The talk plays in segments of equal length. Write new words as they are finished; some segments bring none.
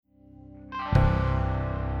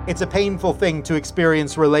It's a painful thing to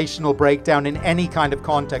experience relational breakdown in any kind of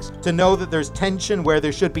context, to know that there's tension where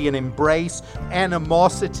there should be an embrace,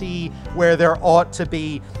 animosity where there ought to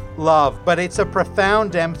be love. But it's a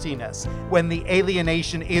profound emptiness when the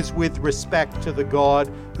alienation is with respect to the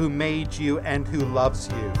God who made you and who loves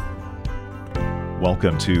you.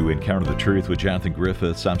 Welcome to Encounter the Truth with Jonathan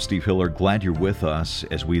Griffiths. I'm Steve Hiller. Glad you're with us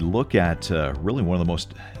as we look at really one of the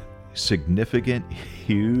most significant,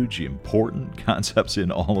 huge, important concepts in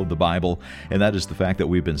all of the Bible, and that is the fact that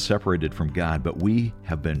we've been separated from God, but we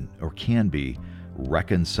have been, or can be,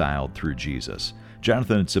 reconciled through Jesus.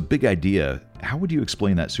 Jonathan, it's a big idea. How would you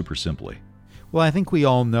explain that super simply? Well, I think we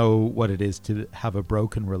all know what it is to have a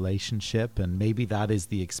broken relationship, and maybe that is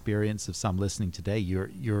the experience of some listening today.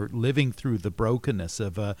 You're living through the brokenness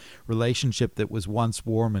of a relationship that was once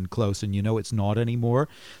warm and close, and you know it's not anymore.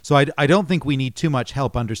 So I don't think we need too much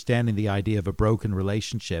help understanding the idea of a broken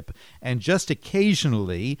relationship. And just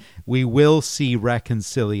occasionally, we will see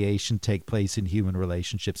reconciliation take place in human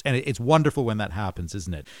relationships, and it's wonderful when that happens,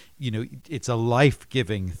 isn't it? You know, it's a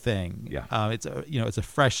life-giving thing. Yeah. It's a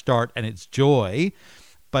fresh start, and it's joy.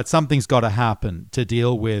 But something's got to happen to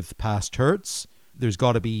deal with past hurts. There's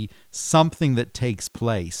got to be something that takes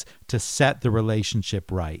place to set the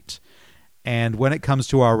relationship right. And when it comes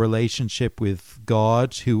to our relationship with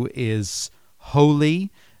God, who is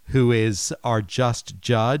holy, who is our just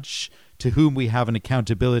judge, to whom we have an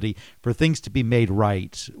accountability for things to be made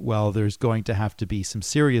right, well, there's going to have to be some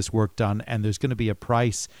serious work done, and there's going to be a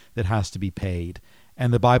price that has to be paid.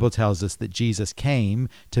 And the Bible tells us that Jesus came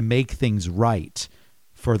to make things right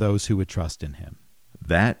for those who would trust in him.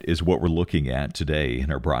 That is what we're looking at today in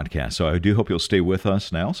our broadcast. So I do hope you'll stay with us.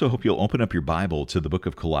 And I also hope you'll open up your Bible to the book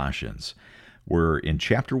of Colossians. We're in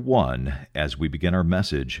chapter 1 as we begin our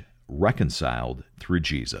message, Reconciled Through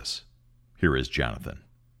Jesus. Here is Jonathan.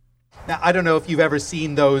 Now, I don't know if you've ever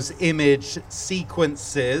seen those image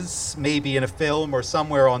sequences, maybe in a film or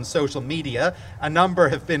somewhere on social media. A number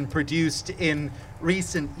have been produced in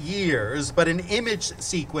recent years, but an image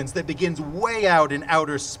sequence that begins way out in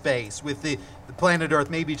outer space with the planet Earth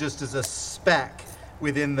maybe just as a speck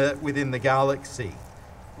within the galaxy,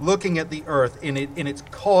 looking at the Earth in its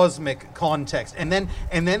cosmic context. And then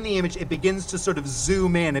the image, it begins to sort of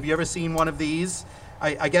zoom in. Have you ever seen one of these?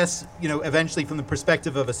 I guess, eventually from the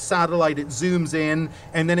perspective of a satellite, it zooms in,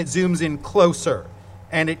 and then it zooms in closer,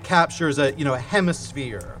 and it captures a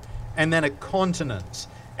hemisphere, and then a continent,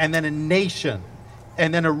 and then a nation,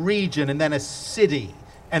 and then a region, and then a city,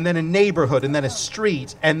 and then a neighborhood, and then a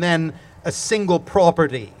street, and then a single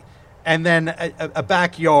property, and then a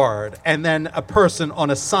backyard, and then a person on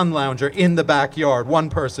a sun lounger in the backyard, one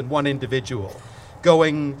person, one individual,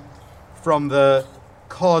 going from the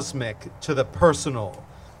cosmic to the personal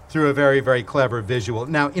through a very, very clever visual.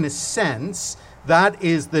 Now, in a sense, that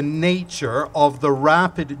is the nature of the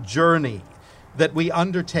rapid journey that we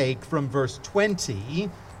undertake from verse 20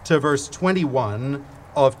 to verse 21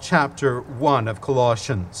 of chapter 1 of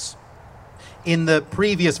Colossians. In the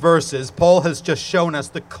previous verses, Paul has just shown us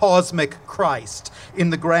the cosmic Christ in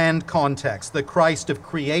the grand context, the Christ of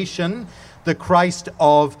creation, the Christ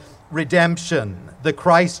of redemption, the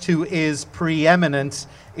Christ who is preeminent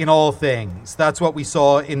in all things. That's what we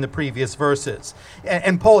saw in the previous verses.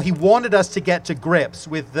 And Paul, he wanted us to get to grips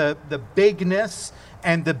with the bigness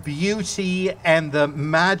and the beauty and the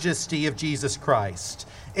majesty of Jesus Christ.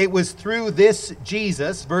 It was through this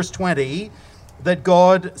Jesus, verse 20, that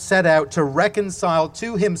God set out to reconcile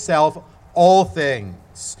to himself all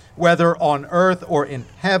things, whether on earth or in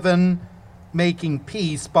heaven, making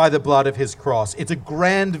peace by the blood of his cross. It's a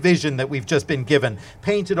grand vision that we've just been given,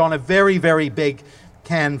 painted on a very, very big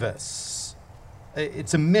canvas.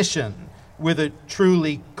 It's a mission with a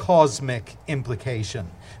truly cosmic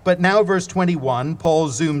implication. But now verse 21, Paul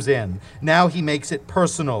zooms in. Now he makes it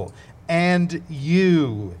personal. And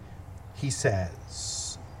you, he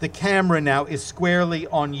says. The camera now is squarely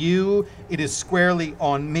on you. It is squarely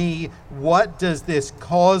on me. What does this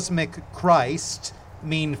cosmic Christ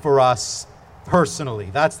mean for us personally?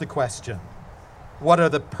 That's the question. What are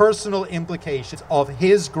the personal implications of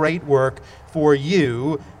his great work for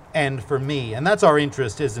you and for me? And that's our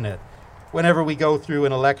interest, isn't it? Whenever we go through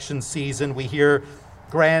an election season, we hear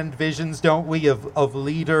grand visions, don't we, of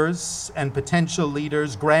leaders and potential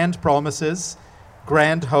leaders, grand promises,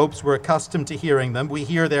 grand hopes. We're accustomed to hearing them. We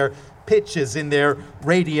hear their pitches in their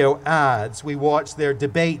radio ads. We watch their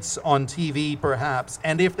debates on TV, perhaps.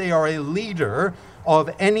 And if they are a leader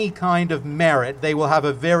of any kind of merit, they will have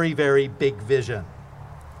a very, very big vision.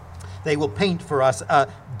 They will paint for us a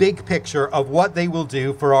big picture of what they will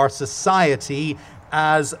do for our society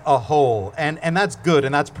as a whole. And that's good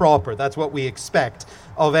and that's proper. That's what we expect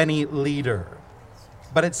of any leader.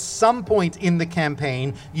 But at some point in the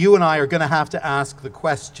campaign, you and I are going to have to ask the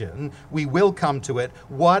question, we will come to it,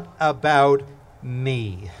 what about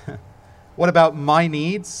me? What about my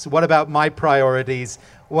needs? What about my priorities?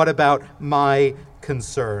 What about my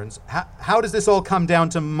concerns? How does this all come down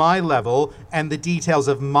to my level and the details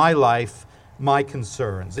of my life, my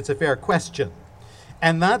concerns? It's a fair question.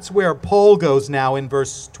 And that's where Paul goes now in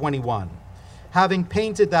verse 21. Having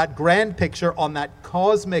painted that grand picture on that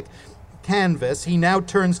cosmic canvas, he now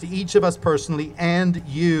turns to each of us personally and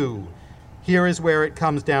you. Here is where it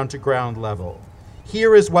comes down to ground level.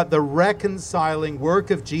 Here is what the reconciling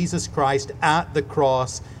work of Jesus Christ at the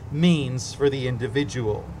cross means for the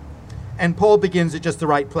individual. And Paul begins at just the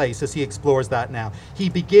right place as he explores that now. He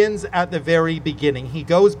begins at the very beginning. He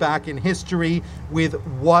goes back in history with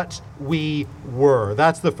what we were.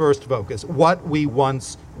 That's the first focus, what we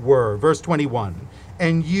once were. Verse 21,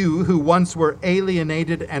 and you who once were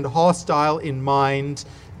alienated and hostile in mind,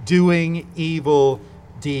 doing evil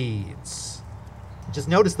deeds. Just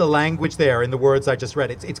notice the language there in the words I just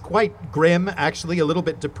read. It's quite grim, actually, a little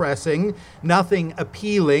bit depressing. Nothing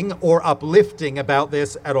appealing or uplifting about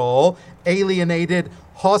this at all. Alienated,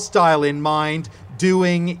 hostile in mind,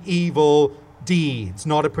 doing evil deeds.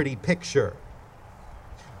 Not a pretty picture.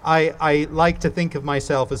 I like to think of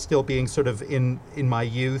myself as still being sort of in my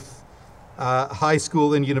youth. High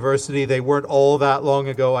school and university, they weren't all that long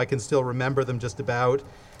ago. I can still remember them just about.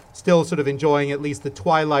 Still sort of enjoying at least the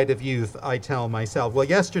twilight of youth, I tell myself. Well,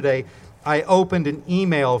 yesterday I opened an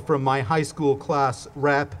email from my high school class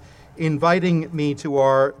rep inviting me to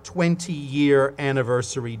our 20-year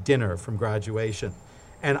anniversary dinner from graduation.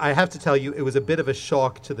 And I have to tell you, it was a bit of a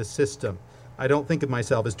shock to the system. I don't think of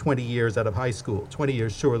myself as 20 years out of high school. 20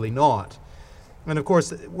 years, surely not. And of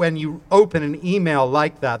course, when you open an email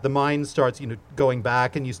like that, the mind starts, going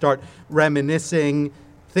back and you start reminiscing,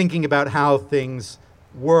 thinking about how things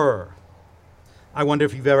were. I wonder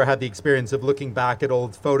if you've ever had the experience of looking back at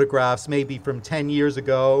old photographs, maybe from 10 years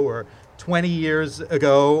ago or 20 years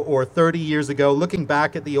ago or 30 years ago, looking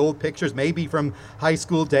back at the old pictures, maybe from high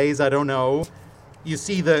school days, I don't know. You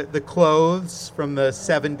see the clothes from the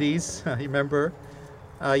 70s, you remember?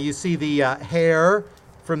 You see the hair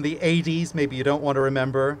from the 80s, maybe you don't want to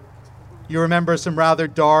remember. You remember some rather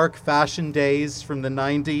dark fashion days from the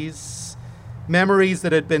 90s. Memories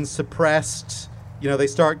that had been suppressed, they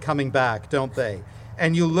start coming back, don't they?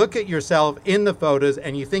 And you look at yourself in the photos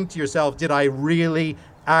and you think to yourself, did I really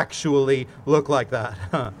actually look like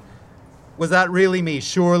that? Was that really me?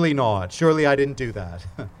 Surely not. Surely I didn't do that.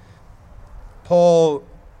 Paul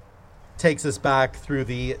takes us back through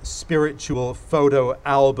the spiritual photo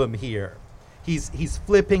album here. He's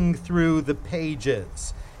flipping through the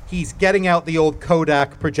pages. He's getting out the old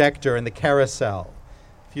Kodak projector and the carousel,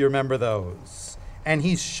 if you remember those. And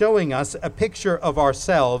he's showing us a picture of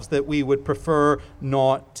ourselves that we would prefer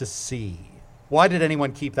not to see. Why did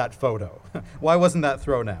anyone keep that photo? Why wasn't that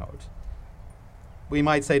thrown out? We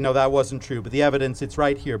might say, no, that wasn't true, but the evidence, it's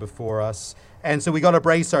right here before us. And so we got to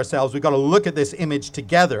brace ourselves. We got to look at this image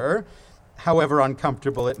together, however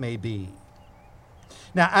uncomfortable it may be.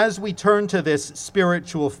 Now, as we turn to this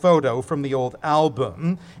spiritual photo from the old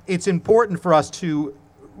album, it's important for us to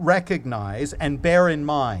recognize and bear in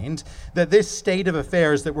mind that this state of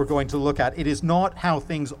affairs that we're going to look at, it is not how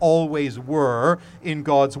things always were in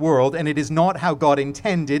God's world, and it is not how God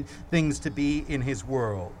intended things to be in his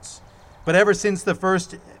world. But ever since the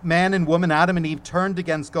first man and woman, Adam and Eve, turned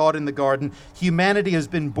against God in the garden, humanity has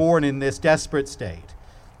been born in this desperate state,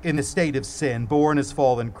 in the state of sin, born as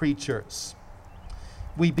fallen creatures.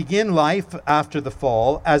 We begin life after the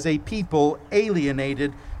fall as a people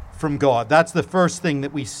alienated from God. That's the first thing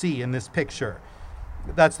that we see in this picture.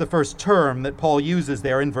 That's the first term that Paul uses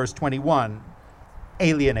there in verse 21,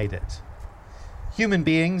 alienated. Human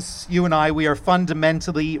beings, you and I, we are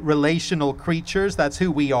fundamentally relational creatures. That's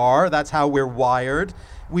who we are. That's how we're wired.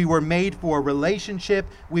 We were made for relationship.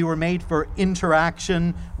 We were made for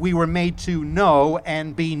interaction. We were made to know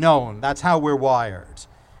and be known. That's how we're wired.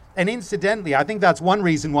 And incidentally, I think that's one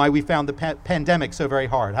reason why we found the pandemic so very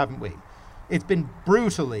hard, haven't we? It's been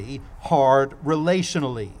brutally hard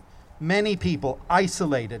relationally. Many people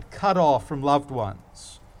isolated, cut off from loved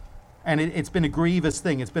ones. And it's been a grievous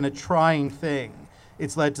thing. It's been a trying thing.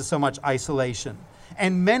 It's led to so much isolation.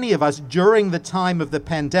 And many of us during the time of the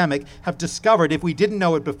pandemic have discovered, if we didn't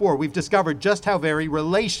know it before, we've discovered just how very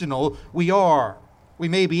relational we are. We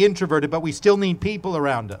may be introverted, but we still need people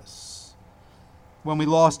around us. When we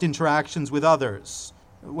lost interactions with others,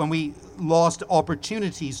 when we lost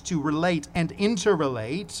opportunities to relate and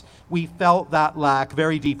interrelate, we felt that lack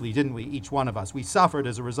very deeply, didn't we? Each one of us. We suffered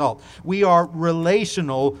as a result. We are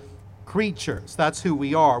relational creatures. That's who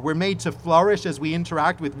we are. We're made to flourish as we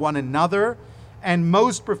interact with one another. And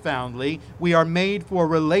most profoundly, we are made for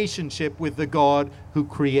relationship with the God who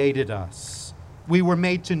created us. We were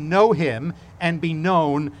made to know him and be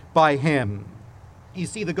known by him. You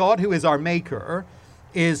see, the God who is our maker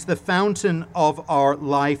is the fountain of our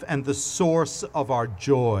life and the source of our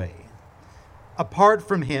joy. Apart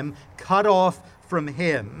from him, cut off from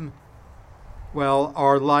him, well,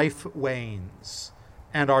 our life wanes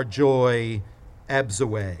and our joy ebbs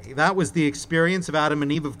away. That was the experience of Adam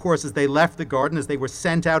and Eve, of course, as they left the garden, as they were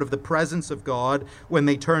sent out of the presence of God when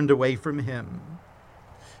they turned away from him.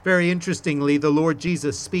 Very interestingly, the Lord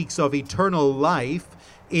Jesus speaks of eternal life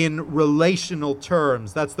in relational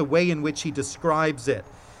terms. That's the way in which he describes it,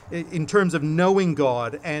 in terms of knowing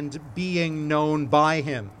God and being known by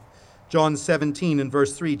him. John 17 and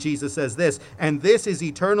verse 3, Jesus says this, "And this is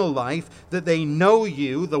eternal life, that they know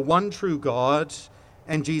you, the one true God,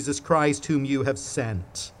 and Jesus Christ whom you have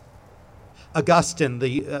sent." Augustine,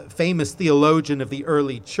 the famous theologian of the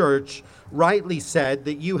early church, rightly said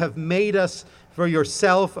that you have made us for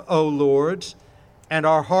yourself, O Lord, and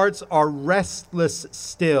our hearts are restless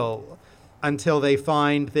still until they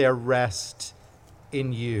find their rest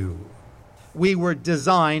in you. We were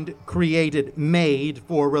designed, created, made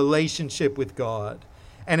for relationship with God.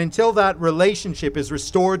 And until that relationship is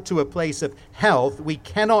restored to a place of health, we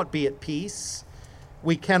cannot be at peace.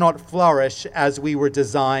 We cannot flourish as we were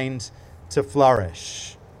designed to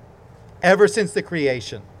flourish. Ever since the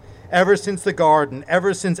creation, ever since the garden,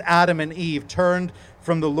 ever since Adam and Eve turned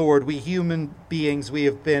from the Lord, we human beings, we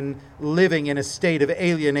have been living in a state of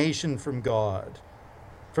alienation from God,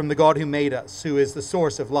 from the God who made us, who is the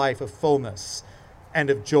source of life, of fullness, and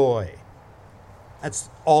of joy. That's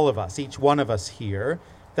all of us, each one of us here.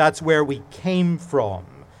 That's where we came from.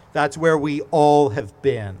 That's where we all have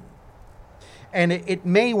been. And it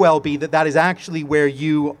may well be that that is actually where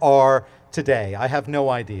you are today. I have no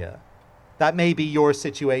idea. That may be your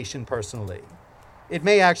situation personally. It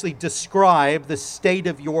may actually describe the state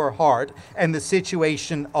of your heart and the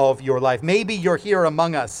situation of your life. Maybe you're here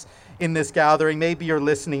among us in this gathering. Maybe you're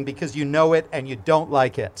listening because you know it and you don't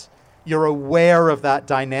like it. You're aware of that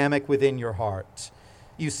dynamic within your heart.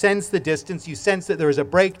 You sense the distance. You sense that there is a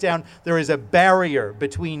breakdown. There is a barrier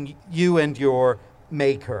between you and your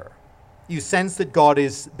Maker. You sense that God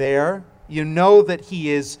is there. You know that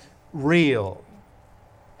he is real.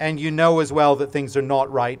 And you know as well that things are not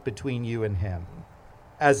right between you and him.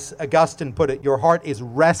 As Augustine put it, your heart is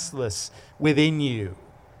restless within you,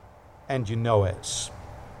 and you know it.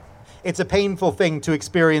 It's a painful thing to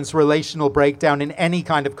experience relational breakdown in any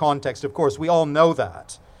kind of context, of course. We all know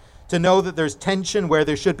that. To know that there's tension where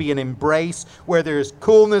there should be an embrace, where there's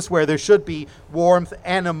coolness, where there should be warmth,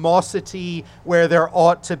 animosity, where there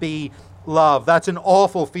ought to be love. That's an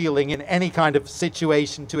awful feeling in any kind of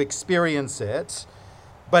situation to experience it.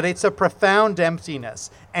 But it's a profound emptiness,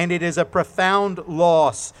 and it is a profound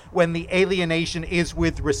loss when the alienation is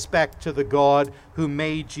with respect to the God who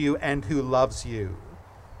made you and who loves you.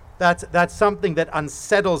 That's something that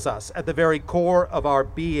unsettles us at the very core of our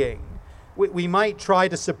being. We might try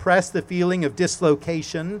to suppress the feeling of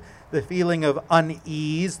dislocation, the feeling of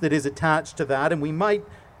unease that is attached to that, and we might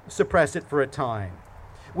suppress it for a time.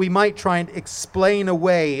 We might try and explain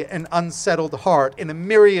away an unsettled heart in a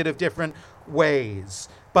myriad of different ways.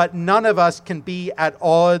 But none of us can be at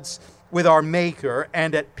odds with our Maker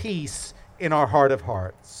and at peace in our heart of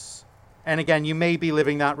hearts. And again, you may be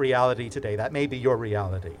living that reality today. That may be your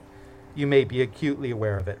reality. You may be acutely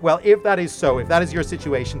aware of it. Well, if that is so, if that is your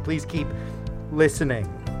situation, please keep listening.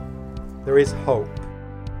 There is hope.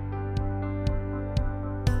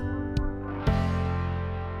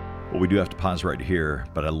 Well, we do have to pause right here,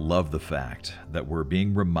 but I love the fact that we're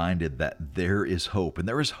being reminded that there is hope, and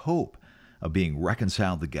there is hope of being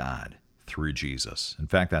reconciled to God through Jesus. In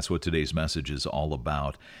fact, that's what today's message is all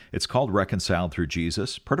about. It's called Reconciled Through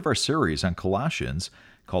Jesus, part of our series on Colossians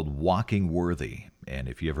called Walking Worthy. And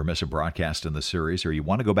if you ever miss a broadcast in the series or you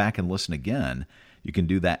want to go back and listen again, you can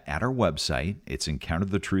do that at our website. It's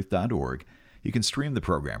encounterthetruth.org. You can stream the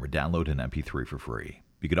program or download an MP3 for free.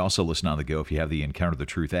 You could also listen on the go if you have the Encounter the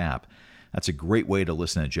Truth app. That's a great way to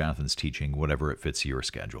listen to Jonathan's teaching, whatever it fits your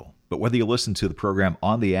schedule. But whether you listen to the program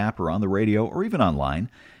on the app or on the radio or even online,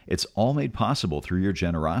 it's all made possible through your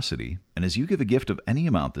generosity. And as you give a gift of any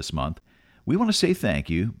amount this month, we want to say thank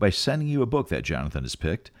you by sending you a book that Jonathan has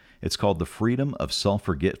picked. It's called The Freedom of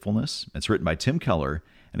Self-Forgetfulness. It's written by Tim Keller.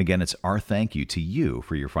 And again, it's our thank you to you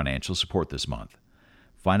for your financial support this month.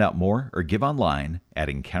 Find out more or give online at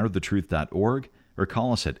encounterthetruth.org or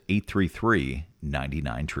call us at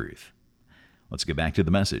 833-99-TRUTH. Let's get back to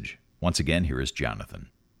the message. Once again, here is Jonathan.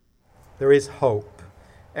 There is hope,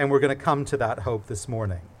 and we're going to come to that hope this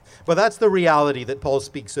morning. But that's the reality that Paul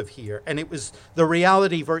speaks of here, and it was the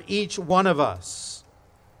reality for each one of us.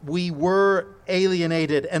 We were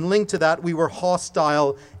alienated, and linked to that, we were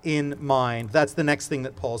hostile in mind. That's the next thing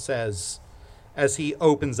that Paul says as he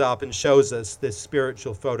opens up and shows us this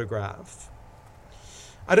spiritual photograph.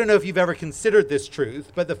 I don't know if you've ever considered this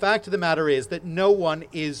truth, but the fact of the matter is that no one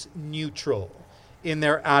is neutral in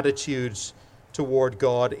their attitudes toward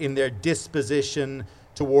God, in their disposition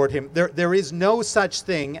toward Him. There is no such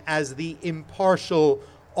thing as the impartial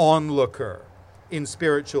onlooker in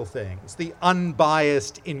spiritual things, the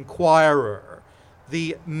unbiased inquirer,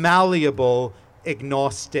 the malleable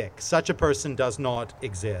agnostic. Such a person does not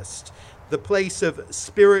exist. The place of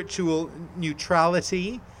spiritual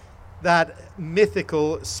neutrality, that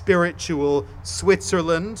mythical spiritual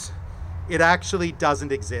Switzerland, it actually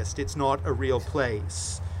doesn't exist. It's not a real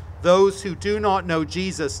place. Those who do not know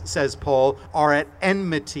Jesus, says Paul, are at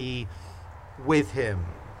enmity with Him.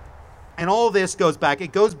 And all this goes back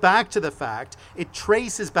to the fact, it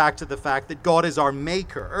traces back to the fact that God is our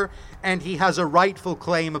maker and He has a rightful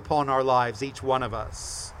claim upon our lives, each one of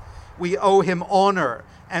us. We owe Him honor,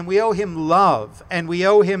 and we owe Him love, and we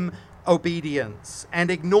owe Him obedience. And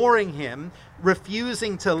ignoring Him,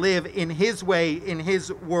 refusing to live in His way, in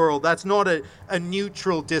His world, that's not a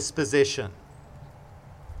neutral disposition,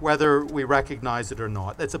 whether we recognize it or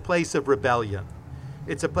not. It's a place of rebellion.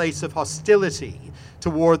 It's a place of hostility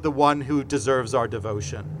toward the one who deserves our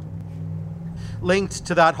devotion. Linked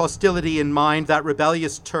to that hostility in mind, that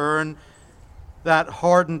rebellious turn, that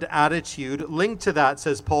hardened attitude, linked to that,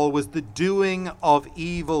 says Paul, was the doing of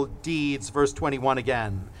evil deeds. Verse 21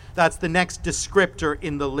 again. That's the next descriptor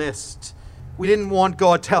in the list. We didn't want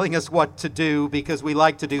God telling us what to do because we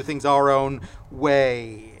like to do things our own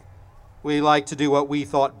way. We like to do what we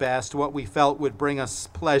thought best, what we felt would bring us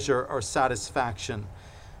pleasure or satisfaction.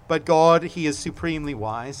 But God, He is supremely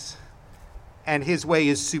wise, and His way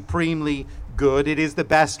is supremely good. It is the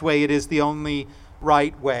best way. It is the only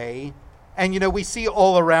right way. And, we see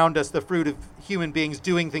all around us the fruit of human beings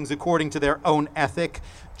doing things according to their own ethic,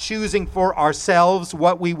 choosing for ourselves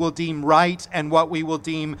what we will deem right and what we will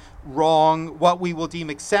deem wrong, what we will deem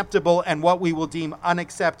acceptable and what we will deem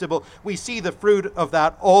unacceptable. We see the fruit of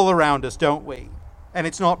that all around us, don't we? And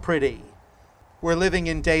it's not pretty. We're living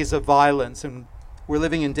in days of violence, and we're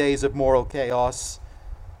living in days of moral chaos.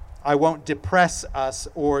 I won't depress us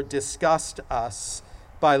or disgust us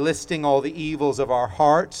by listing all the evils of our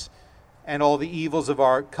heart and all the evils of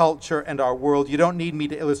our culture and our world. You don't need me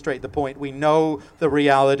to illustrate the point. We know the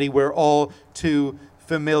reality. We're all too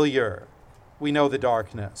familiar. We know the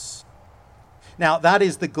darkness. Now, that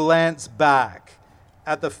is the glance back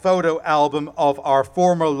at the photo album of our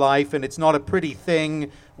former life, and it's not a pretty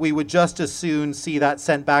thing. We would just as soon see that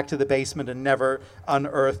sent back to the basement and never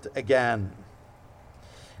unearthed again.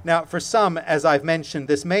 Now, for some, as I've mentioned,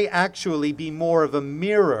 this may actually be more of a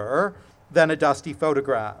mirror than a dusty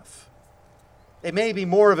photograph. It may be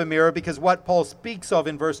more of a mirror because what Paul speaks of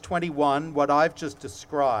in verse 21, what I've just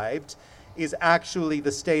described, is actually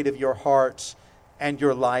the state of your heart and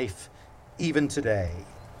your life even today.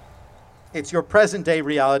 It's your present day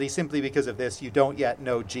reality simply because of this. You don't yet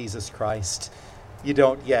know Jesus Christ. You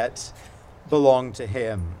don't yet belong to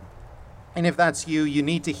Him. And if that's you, you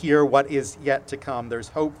need to hear what is yet to come. There's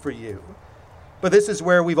hope for you. But this is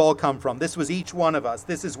where we've all come from. This was each one of us.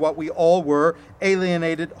 This is what we all were,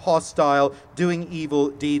 alienated, hostile, doing evil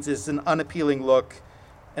deeds. It's an unappealing look,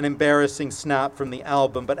 an embarrassing snap from the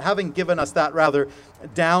album. But having given us that rather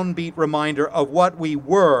downbeat reminder of what we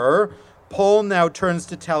were, Paul now turns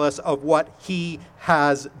to tell us of what He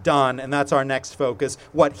has done. And that's our next focus,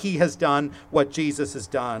 what He has done, what Jesus has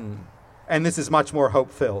done. And this is much more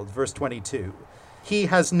hope-filled. Verse 22. He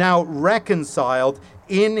has now reconciled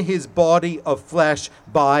in His body of flesh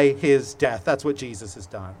by His death. That's what Jesus has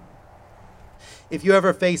done. If you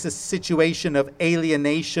ever face a situation of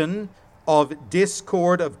alienation, of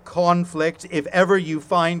discord, of conflict, if ever you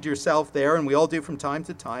find yourself there, and we all do from time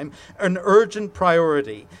to time, an urgent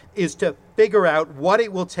priority is to figure out what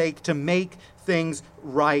it will take to make things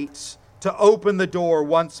right, to open the door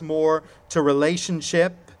once more to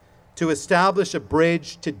relationship, to establish a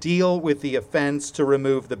bridge, to deal with the offense, to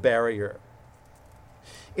remove the barrier.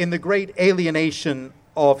 In the great alienation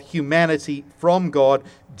of humanity from God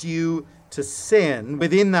due to sin,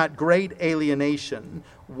 within that great alienation,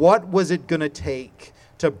 what was it going to take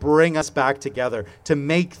to bring us back together, to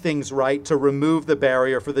make things right, to remove the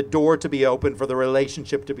barrier, for the door to be open, for the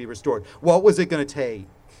relationship to be restored. What was it going to take?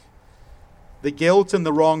 The guilt and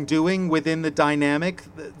the wrongdoing within the dynamic,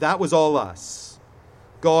 that was all us.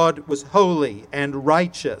 God was holy and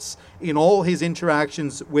righteous in all his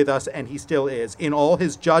interactions with us, and he still is, in all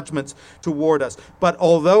his judgments toward us. But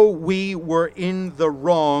although we were in the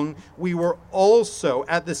wrong, we were also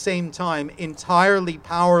at the same time entirely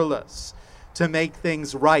powerless to make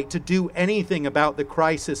things right, to do anything about the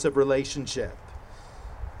crisis of relationship.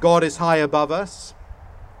 God is high above us.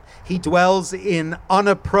 He dwells in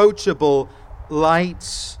unapproachable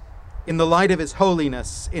light, in the light of his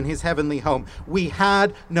holiness, in his heavenly home. We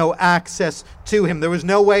had no access to him. There was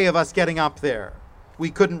no way of us getting up there.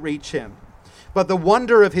 We couldn't reach him. But the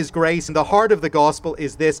wonder of his grace and the heart of the gospel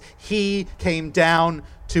is this: he came down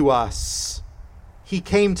to us. He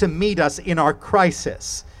came to meet us in our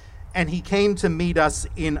crisis, and he came to meet us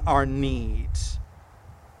in our need.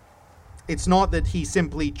 It's not that he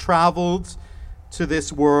simply traveled to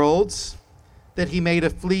this world, that he made a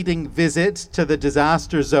fleeting visit to the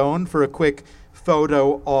disaster zone for a quick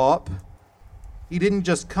photo op. He didn't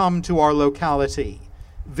just come to our locality,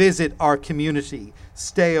 visit our community,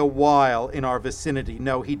 stay a while in our vicinity.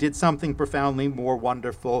 No, he did something profoundly more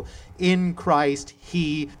wonderful. In Christ,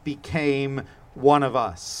 he became one of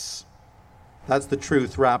us. That's the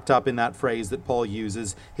truth wrapped up in that phrase that Paul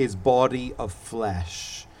uses, his body of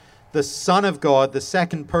flesh. The Son of God, the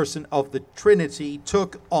second person of the Trinity,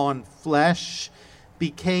 took on flesh,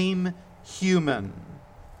 became human.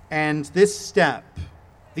 And this step,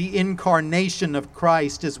 the incarnation of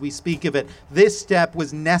Christ as we speak of it, this step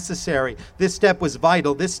was necessary. This step was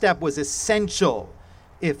vital. This step was essential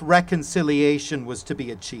if reconciliation was to be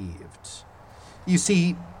achieved. You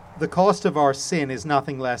see, the cost of our sin is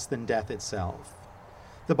nothing less than death itself.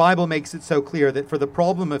 The Bible makes it so clear that for the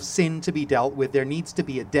problem of sin to be dealt with, there needs to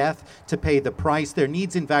be a death to pay the price. There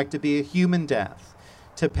needs, in fact, to be a human death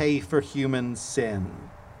to pay for human sin.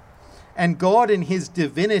 And God in his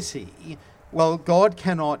divinity, well, God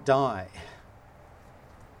cannot die.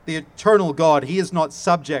 The eternal God, he is not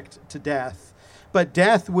subject to death. But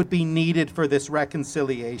death would be needed for this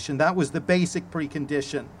reconciliation. That was the basic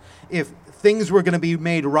precondition. If things were going to be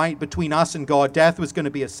made right between us and God, death was going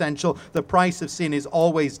to be essential. The price of sin is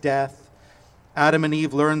always death. Adam and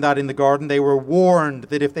Eve learned that in the garden. They were warned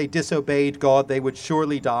that if they disobeyed God, they would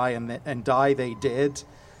surely die, and die they did.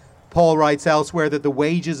 Paul writes elsewhere that the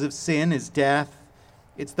wages of sin is death.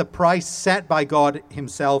 It's the price set by God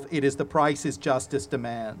himself. It is the price his justice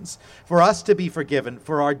demands. For us to be forgiven,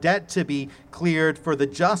 for our debt to be cleared, for the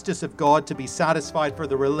justice of God to be satisfied, for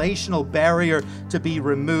the relational barrier to be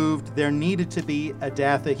removed, there needed to be a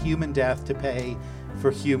death, a human death, to pay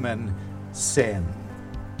for human sin.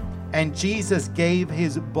 And Jesus gave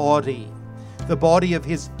his body, the body of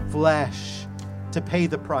his flesh, to pay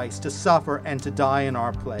the price, to suffer and to die in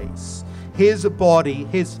our place. His body,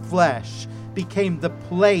 his flesh, became the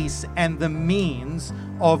place and the means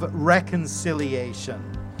of reconciliation.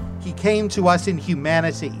 He came to us in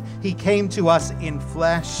humanity. He came to us in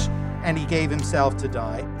flesh, and he gave himself to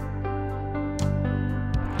die.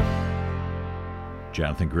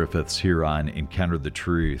 Jonathan Griffiths here on Encounter the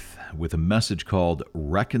Truth with a message called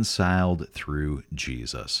Reconciled Through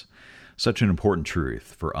Jesus. Such an important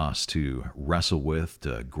truth for us to wrestle with,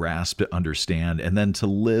 to grasp, to understand, and then to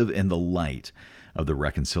live in the light of the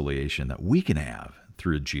reconciliation that we can have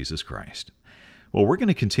through Jesus Christ. Well, we're going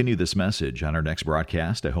to continue this message on our next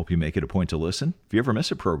broadcast. I hope you make it a point to listen. If you ever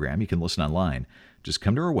miss a program, you can listen online. Just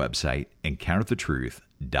come to our website,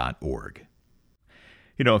 encounterthetruth.org.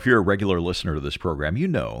 You know, if you're a regular listener to this program, you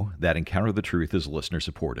know that Encounter the Truth is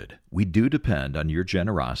listener-supported. We do depend on your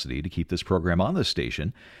generosity to keep this program on this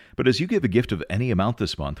station, but as you give a gift of any amount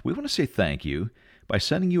this month, we want to say thank you by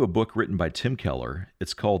sending you a book written by Tim Keller.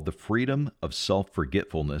 It's called The Freedom of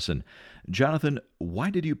Self-Forgetfulness. And Jonathan,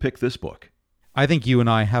 why did you pick this book? I think you and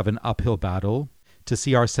I have an uphill battle to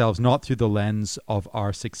see ourselves not through the lens of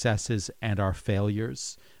our successes and our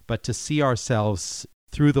failures, but to see ourselves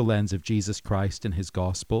through the lens of Jesus Christ and his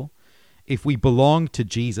gospel. If we belong to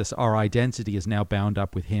Jesus, our identity is now bound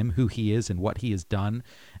up with him, who he is and what he has done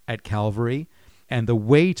at Calvary. And the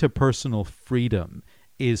way to personal freedom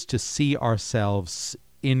is to see ourselves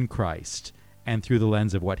in Christ and through the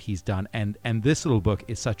lens of what he's done. And this little book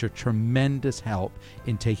is such a tremendous help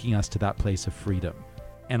in taking us to that place of freedom.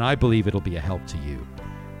 And I believe it'll be a help to you.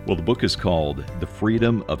 Well, the book is called The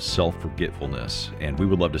Freedom of Self-Forgetfulness, and we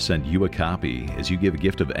would love to send you a copy as you give a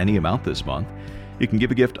gift of any amount this month. You can give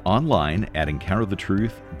a gift online at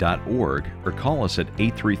encounterthetruth.org or call us at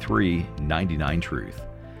 833-99-TRUTH.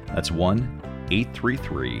 That's 1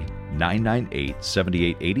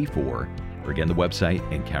 833-998-7884, or again, the website,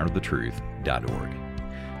 encounterthetruth.org.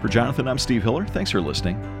 For Jonathan, I'm Steve Hiller. Thanks for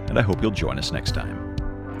listening, and I hope you'll join us next time.